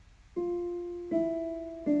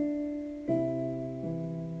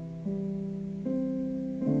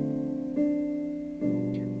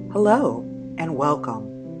Hello and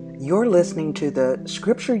welcome. You're listening to the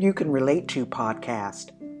Scripture You Can Relate To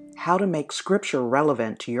podcast, how to make Scripture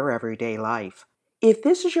relevant to your everyday life. If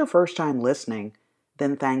this is your first time listening,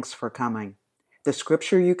 then thanks for coming. The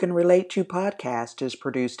Scripture You Can Relate To podcast is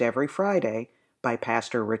produced every Friday by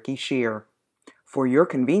Pastor Ricky Shear. For your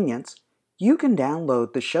convenience, you can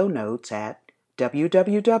download the show notes at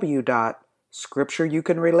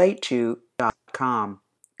www.scriptureyoucanrelateto.com.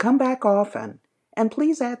 Come back often, and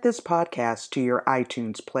please add this podcast to your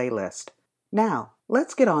iTunes playlist. Now,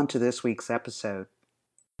 let's get on to this week's episode.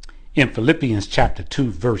 In Philippians chapter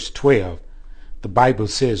 2, verse 12, the Bible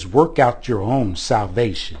says, work out your own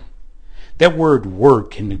salvation. That word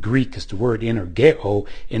work in the Greek is the word energeo,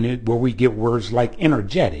 where we get words like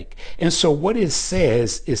energetic. And so what it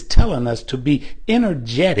says is telling us to be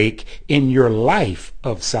energetic in your life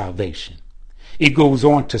of salvation. It goes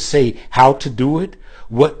on to say how to do it,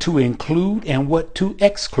 what to include, and what to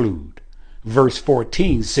exclude. Verse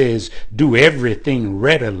 14 says, do everything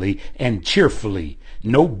readily and cheerfully,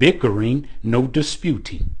 no bickering, no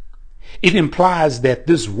disputing. It implies that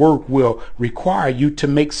this work will require you to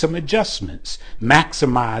make some adjustments,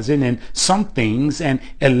 maximizing in some things and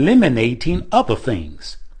eliminating other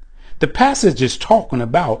things. The passage is talking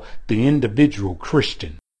about the individual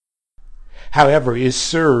Christian. However, it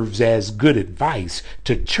serves as good advice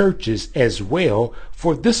to churches as well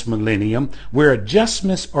for this millennium, where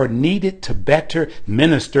adjustments are needed to better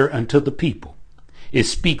minister unto the people. It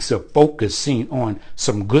speaks of focusing on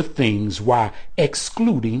some good things while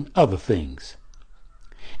excluding other things.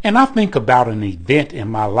 And I think about an event in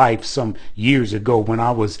my life some years ago when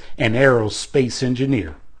I was an aerospace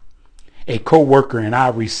engineer. A co-worker and I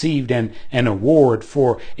received an award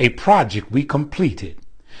for a project we completed.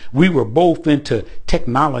 We were both into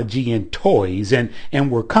technology and toys and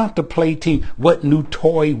were contemplating what new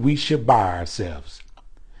toy we should buy ourselves.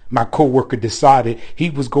 My coworker decided he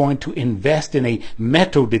was going to invest in a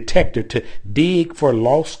metal detector to dig for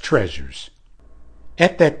lost treasures.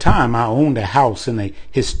 At that time, I owned a house in a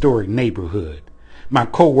historic neighborhood. My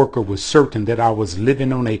coworker was certain that I was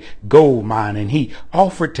living on a gold mine, and he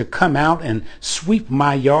offered to come out and sweep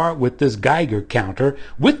my yard with this Geiger counter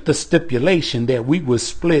with the stipulation that we would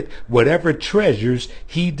split whatever treasures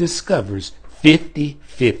he discovers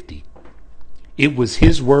 50-50. It was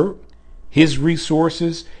his work, his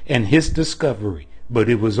resources, and his discovery, but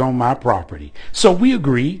it was on my property. So we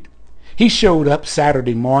agreed. He showed up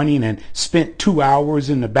Saturday morning and spent 2 hours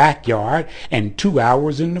in the backyard and 2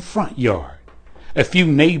 hours in the front yard. A few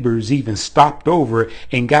neighbors even stopped over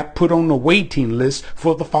and got put on the waiting list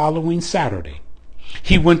for the following Saturday.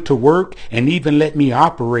 He went to work and even let me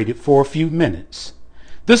operate it for a few minutes.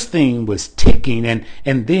 This thing was ticking and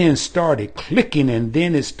then started clicking, and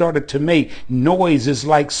then it started to make noises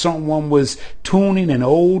like someone was tuning an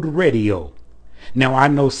old radio. Now, I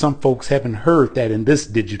know some folks haven't heard that in this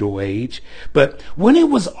digital age, but when it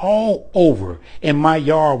was all over and my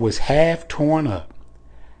yard was half torn up,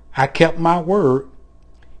 I kept my word.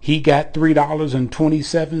 He got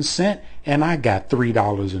 $3.27 and I got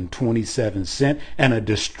 $3.27 and a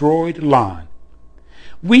destroyed lawn.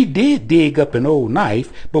 We did dig up an old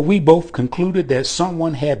knife, but we both concluded that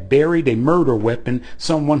someone had buried a murder weapon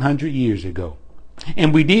some 100 years ago.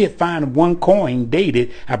 And we did find one coin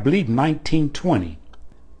dated, I believe, 1920.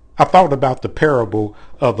 I thought about the parable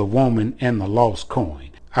of the woman and the lost coin.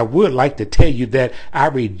 I would like to tell you that I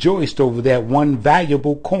rejoiced over that one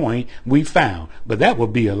valuable coin we found, but that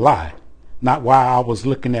would be a lie. Not while I was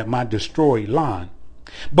looking at my destroyed lawn.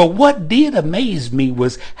 But what did amaze me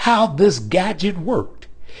was how this gadget worked.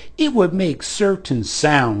 It would make certain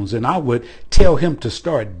sounds, and I would tell him to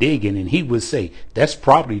start digging, and he would say, that's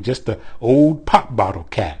probably just an old pop bottle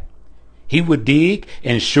cap. He would dig,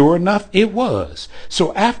 and sure enough, it was.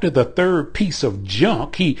 So after the third piece of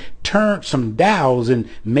junk, he turned some dials and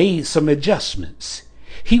made some adjustments.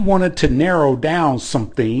 He wanted to narrow down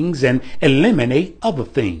some things and eliminate other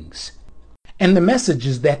things. And the message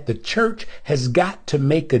is that the church has got to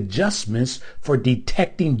make adjustments for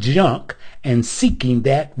detecting junk and seeking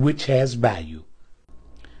that which has value.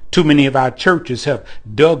 Too many of our churches have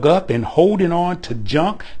dug up and holding on to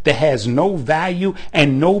junk that has no value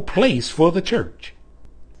and no place for the church.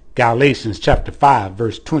 Galatians chapter 5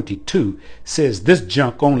 verse 22 says this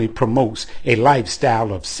junk only promotes a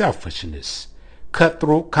lifestyle of selfishness,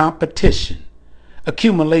 cutthroat competition,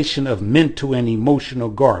 accumulation of mental and emotional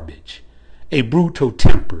garbage, a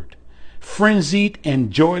brutal-tempered, frenzied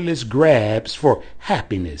and joyless grabs for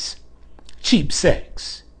happiness, cheap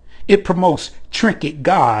sex. It promotes trinket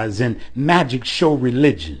gods and magic show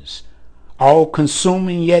religions, all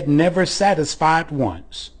consuming yet never satisfied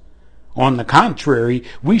once. On the contrary,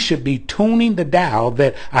 we should be tuning the dial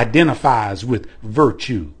that identifies with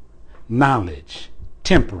virtue, knowledge,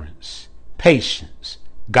 temperance, patience,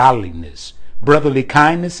 godliness, brotherly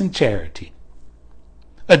kindness, and charity.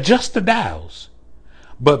 Adjust the dials,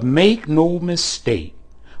 but make no mistake.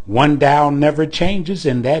 One dial never changes,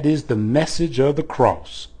 and that is the message of the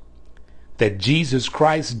cross. That Jesus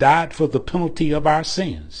Christ died for the penalty of our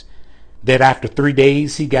sins. That after 3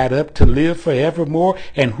 days he got up to live forevermore,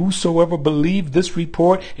 and whosoever believe this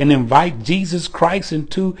report and invite Jesus Christ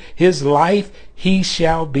into his life, he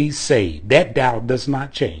shall be saved. That dial does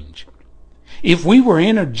not change. If we were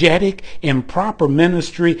energetic in proper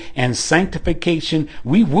ministry and sanctification,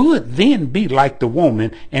 we would then be like the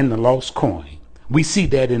woman and the lost coin. We see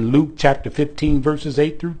that in Luke chapter 15, verses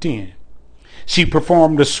 8 through 10. She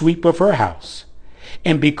performed the sweep of her house,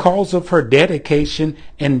 and because of her dedication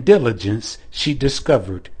and diligence, she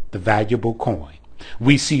discovered the valuable coin.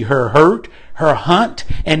 We see her hurt, her hunt,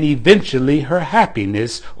 and eventually her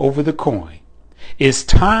happiness over the coin. It's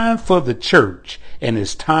time for the church, and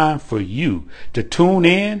it's time for you to tune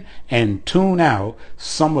in and tune out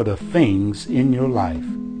some of the things in your life.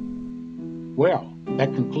 Well,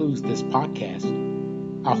 that concludes this podcast.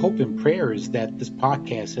 Our hope and prayer is that this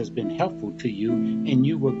podcast has been helpful to you, and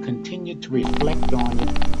you will continue to reflect on it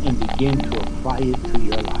and begin to apply it to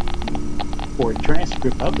your life. For a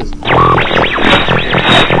transcript of this podcast,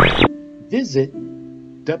 visit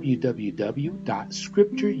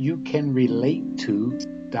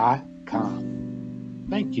www.scriptureyoucanrelateto.com.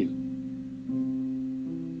 Thank you.